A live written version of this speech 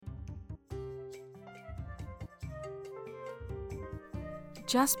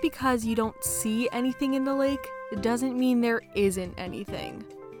Just because you don't see anything in the lake doesn't mean there isn't anything.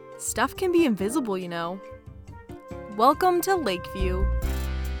 Stuff can be invisible, you know. Welcome to Lakeview.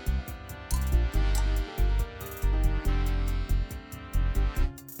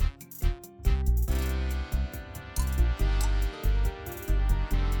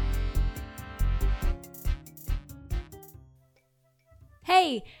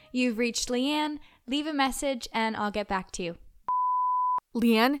 Hey, you've reached Leanne. Leave a message and I'll get back to you.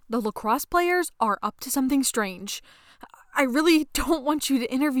 Leanne, the lacrosse players are up to something strange. I really don't want you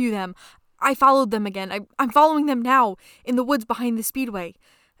to interview them. I followed them again. I'm following them now in the woods behind the speedway.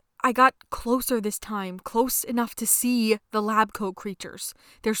 I got closer this time, close enough to see the lab coat creatures.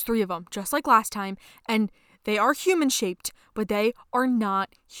 There's 3 of them, just like last time, and they are human-shaped, but they are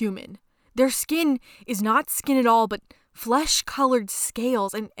not human. Their skin is not skin at all, but flesh-colored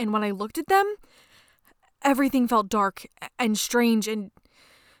scales, and when I looked at them, everything felt dark and strange and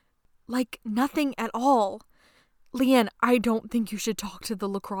like nothing at all. Leanne, I don't think you should talk to the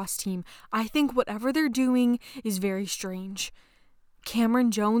lacrosse team. I think whatever they're doing is very strange.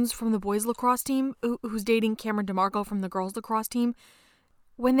 Cameron Jones from the boys lacrosse team, who's dating Cameron DeMarco from the girls lacrosse team,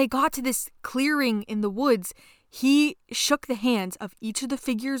 when they got to this clearing in the woods, he shook the hands of each of the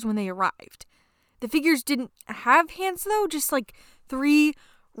figures when they arrived. The figures didn't have hands though, just like 3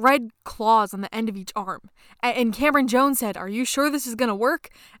 red claws on the end of each arm. And Cameron Jones said, "Are you sure this is going to work?"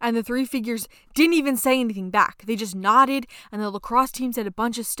 And the 3 figures didn't even say anything back. They just nodded, and the lacrosse team said a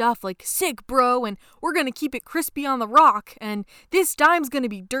bunch of stuff like, "Sick, bro," and "We're going to keep it crispy on the rock," and "This dime's going to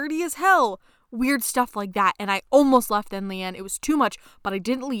be dirty as hell." Weird stuff like that, and I almost left then, Leanne. It was too much, but I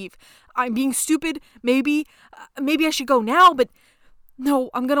didn't leave. I'm being stupid. Maybe I should go now, but no,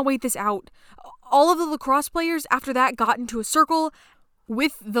 I'm going to wait this out. All of the lacrosse players after that got into a circle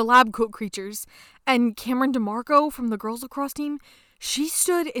with the lab coat creatures, and Cameron DeMarco from the girls lacrosse team, she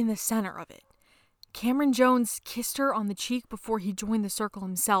stood in the center of it. Cameron Jones kissed her on the cheek before he joined the circle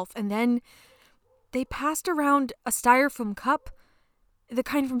himself, and then they passed around a styrofoam cup, the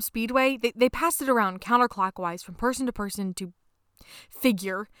kind from Speedway. They passed it around counterclockwise from person to person to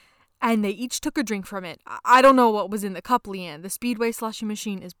figure, and they each took a drink from it. I don't know what was in the cup, Leanne. The Speedway slushy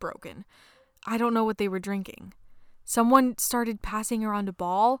machine is broken. I don't know what they were drinking. Someone started passing around a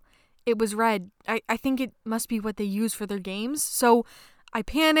ball. It was red. I think it must be what they use for their games. So I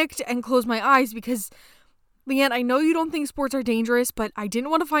panicked and closed my eyes because, Leanne, I know you don't think sports are dangerous, but I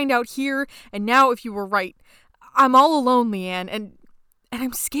didn't want to find out here and now if you were right. I'm all alone, Leanne, and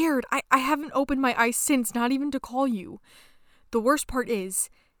I'm scared. I haven't opened my eyes since, not even to call you. The worst part is,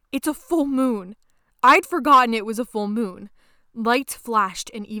 it's a full moon. I'd forgotten it was a full moon. Lights flashed,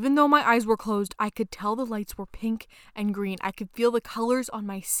 and even though my eyes were closed, I could tell the lights were pink and green. I could feel the colors on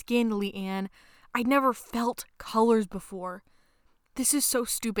my skin, Leanne. I'd never felt colors before. This is so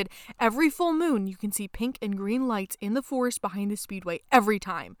stupid. Every full moon, you can see pink and green lights in the forest behind the speedway every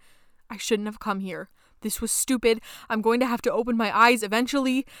time. I shouldn't have come here. This was stupid. I'm going to have to open my eyes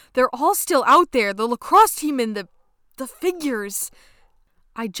eventually. They're all still out there, the lacrosse team and the figures.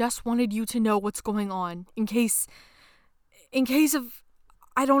 I just wanted you to know what's going on, in case of,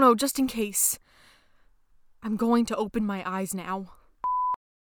 I don't know, just in case. I'm going to open my eyes now.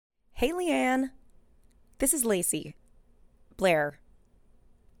 Hey, Leanne. This is Lacey. Blair.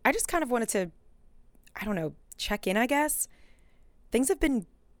 I just kind of wanted to, check in, I guess. Things have been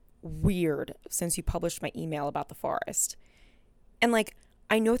weird since you published my email about the forest. And,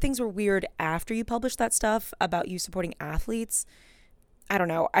 I know things were weird after you published that stuff about you supporting athletes. I don't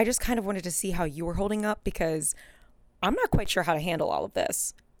know. I just kind of wanted to see how you were holding up because I'm not quite sure how to handle all of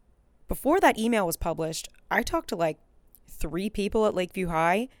this. Before that email was published, I talked to 3 people at Lakeview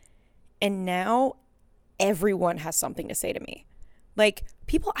High, and now everyone has something to say to me.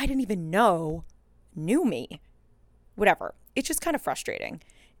 People I didn't even know knew me. Whatever. It's just kind of frustrating.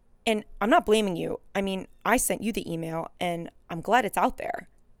 And I'm not blaming you. I mean, I sent you the email, and I'm glad it's out there.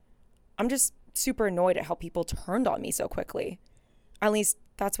 I'm just super annoyed at how people turned on me so quickly. At least,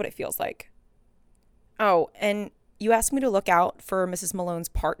 that's what it feels like. Oh, and you asked me to look out for Mrs. Malone's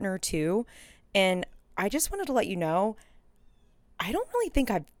partner, too. And I just wanted to let you know, I don't really think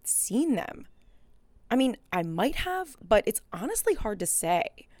I've seen them. I mean, I might have, but it's honestly hard to say.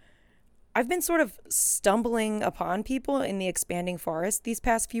 I've been sort of stumbling upon people in the expanding forest these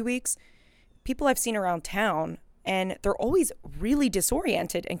past few weeks. People I've seen around town, and they're always really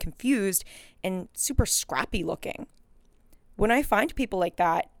disoriented and confused and super scrappy looking. When I find people like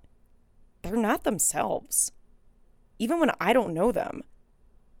that, they're not themselves. Even when I don't know them,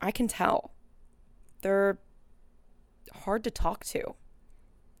 I can tell. They're hard to talk to.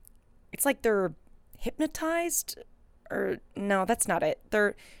 It's like they're hypnotized Or no, that's not it.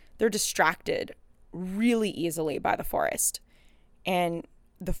 They're distracted really easily by the forest. And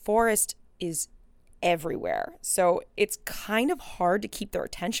the forest is everywhere. So it's kind of hard to keep their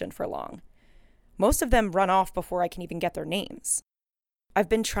attention for long. Most of them run off before I can even get their names. I've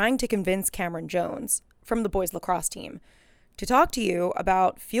been trying to convince Cameron Jones from the boys lacrosse team to talk to you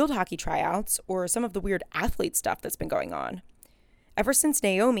about field hockey tryouts or some of the weird athlete stuff that's been going on. Ever since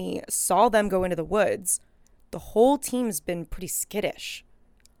Naomi saw them go into the woods, the whole team's been pretty skittish.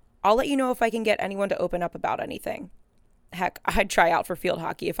 I'll let you know if I can get anyone to open up about anything. Heck, I'd try out for field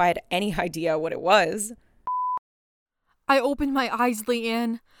hockey if I had any idea what it was. I opened my eyes,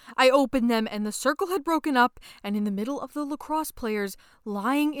 Leanne. I opened them, and the circle had broken up, and in the middle of the lacrosse players,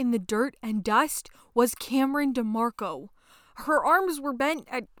 lying in the dirt and dust, was Cameron DeMarco. Her arms were bent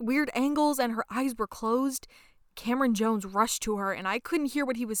at weird angles, and her eyes were closed. Cameron Jones rushed to her, and I couldn't hear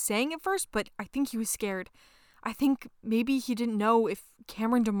what he was saying at first, but I think he was scared. I think maybe he didn't know if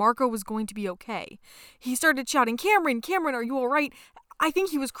Cameron DeMarco was going to be okay. He started shouting, Cameron, are you all right? I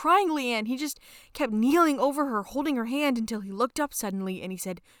think he was crying, Leanne. He just kept kneeling over her, holding her hand until he looked up suddenly and he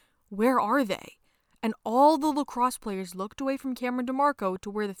said, where are they? And all the lacrosse players looked away from Cameron DeMarco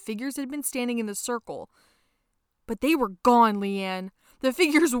to where the figures had been standing in the circle. But they were gone, Leanne. The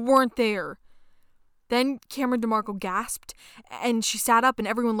figures weren't there. Then Cameron DeMarco gasped, and she sat up and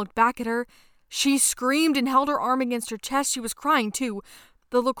everyone looked back at her. She screamed and held her arm against her chest. She was crying, too.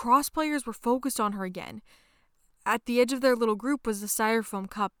 The lacrosse players were focused on her again. At the edge of their little group was the styrofoam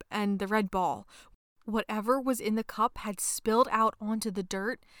cup and the red ball. Whatever was in the cup had spilled out onto the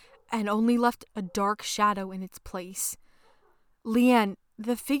dirt and only left a dark shadow in its place. Leanne,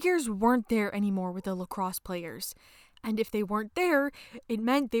 the figures weren't there anymore with the lacrosse players. And if they weren't there, it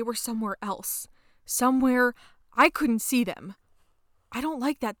meant they were somewhere else. Somewhere I couldn't see them. I don't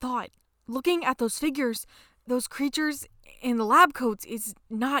like that thought. Looking at those figures, those creatures in the lab coats is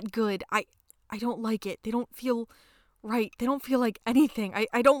not good. I don't like it. They don't feel right. They don't feel like anything.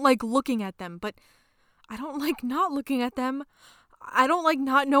 I don't like looking at them, but I don't like not looking at them. I don't like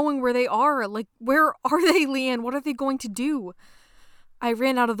not knowing where they are. Like, where are they, Leanne? What are they going to do? I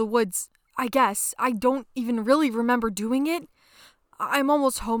ran out of the woods, I guess. I don't even really remember doing it. I'm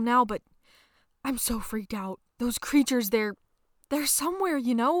almost home now, but I'm so freaked out. Those creatures, they're somewhere,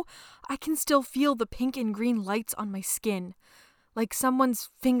 you know? I can still feel the pink and green lights on my skin. Like someone's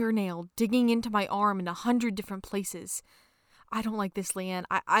fingernail digging into my arm in 100 different places. I don't like this, Leanne.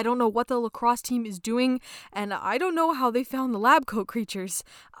 I don't know what the lacrosse team is doing, and I don't know how they found the lab coat creatures.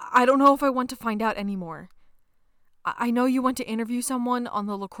 I don't know if I want to find out anymore. I know you want to interview someone on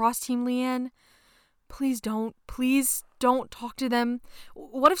the lacrosse team, Leanne. Please don't talk to them.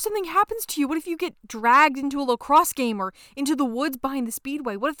 What if something happens to you? What if you get dragged into a lacrosse game or into the woods behind the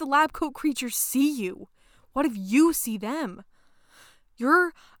speedway? What if the lab coat creatures see you? What if you see them?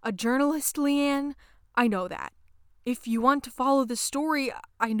 You're a journalist, Leanne. I know that. If you want to follow the story,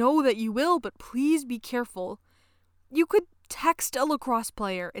 I know that you will, but please be careful. You could text a lacrosse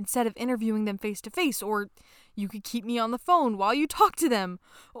player instead of interviewing them face to face, or you could keep me on the phone while you talk to them,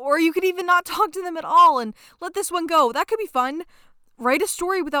 or you could even not talk to them at all and let this one go. That could be fun. Write a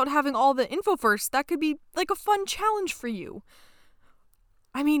story without having all the info first. That could be like a fun challenge for you.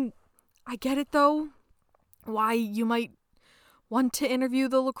 I mean, I get it though, why you might want to interview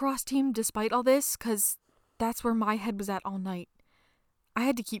the lacrosse team despite all this, because that's where my head was at all night. I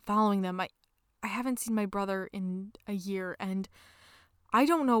had to keep following them. I haven't seen my brother in a year, and I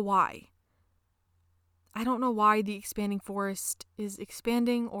don't know why. I don't know why the expanding forest is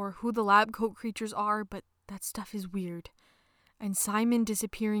expanding or who the lab coat creatures are, but that stuff is weird. And Simon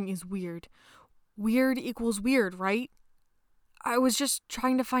disappearing is weird. Weird equals weird, right? I was just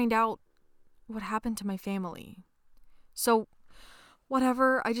trying to find out what happened to my family. So,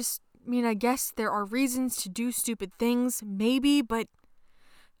 whatever, I guess there are reasons to do stupid things, maybe, but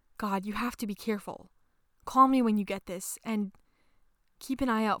God, you have to be careful. Call me when you get this, and keep an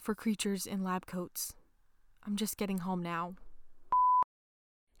eye out for creatures in lab coats. I'm just getting home now.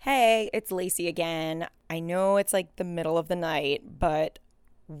 Hey, it's Lacey again. I know it's like the middle of the night, but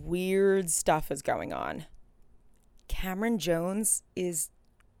weird stuff is going on. Cameron Jones he's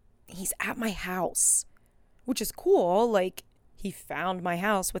at my house, which is cool. Like, he found my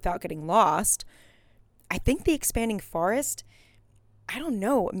house without getting lost. I think the expanding forest, I don't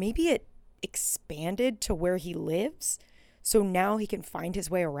know, maybe it expanded to where he lives, so now he can find his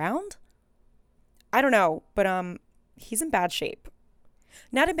way around? I don't know, but he's in bad shape.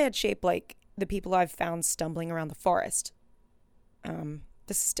 Not in bad shape like the people I've found stumbling around the forest.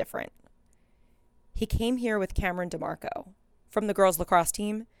 This is different. He came here with Cameron DeMarco from the girls' lacrosse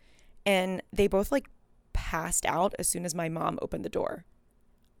team, and they both passed out as soon as my mom opened the door.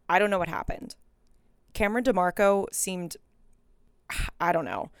 I don't know what happened. Cameron DeMarco seemed, I don't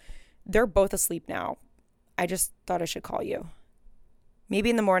know. They're both asleep now. I just thought I should call you. Maybe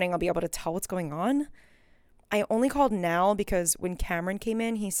in the morning I'll be able to tell what's going on. I only called now because when Cameron came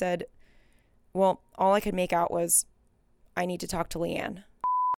in, he said, well, all I could make out was, I need to talk to Leanne.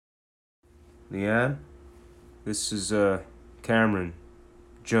 Leanne, this is Cameron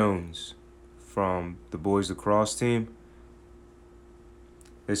Jones from the boys lacrosse team.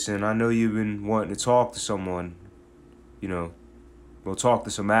 Listen, I know you've been wanting to talk to someone, talk to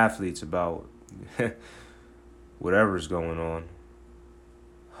some athletes about whatever's going on.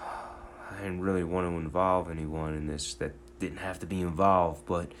 I didn't really want to involve anyone in this that didn't have to be involved,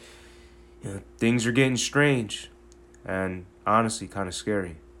 but things are getting strange and honestly kind of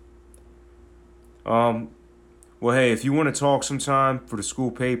scary. Well, hey, if you want to talk sometime for the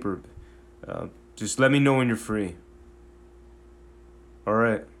school paper, just let me know when you're free. All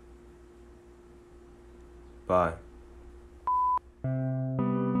right. Bye.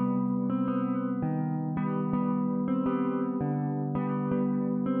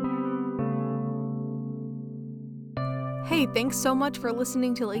 Hey, thanks so much for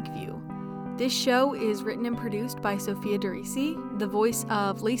listening to Lakeview. This show is written and produced by Sophia DeRisi. The voice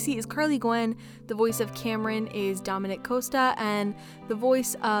of Lacey is Carly Gwen, the voice of Cameron is Dominic Costa, and the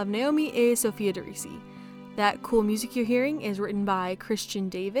voice of Naomi is Sophia DeRisi. That cool music you're hearing is written by Christian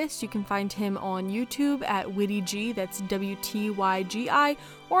Davis. You can find him on YouTube at WittyG, that's WTYGI,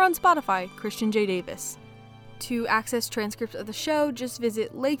 or on Spotify, Christian J. Davis. To access transcripts of the show, just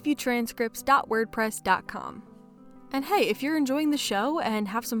visit lakeviewtranscripts.wordpress.com. And hey, if you're enjoying the show and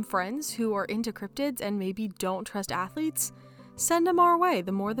have some friends who are into cryptids and maybe don't trust athletes, send them our way.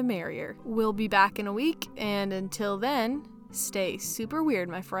 The more the merrier. We'll be back in a week, and until then, stay super weird,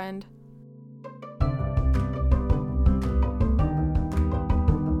 my friend.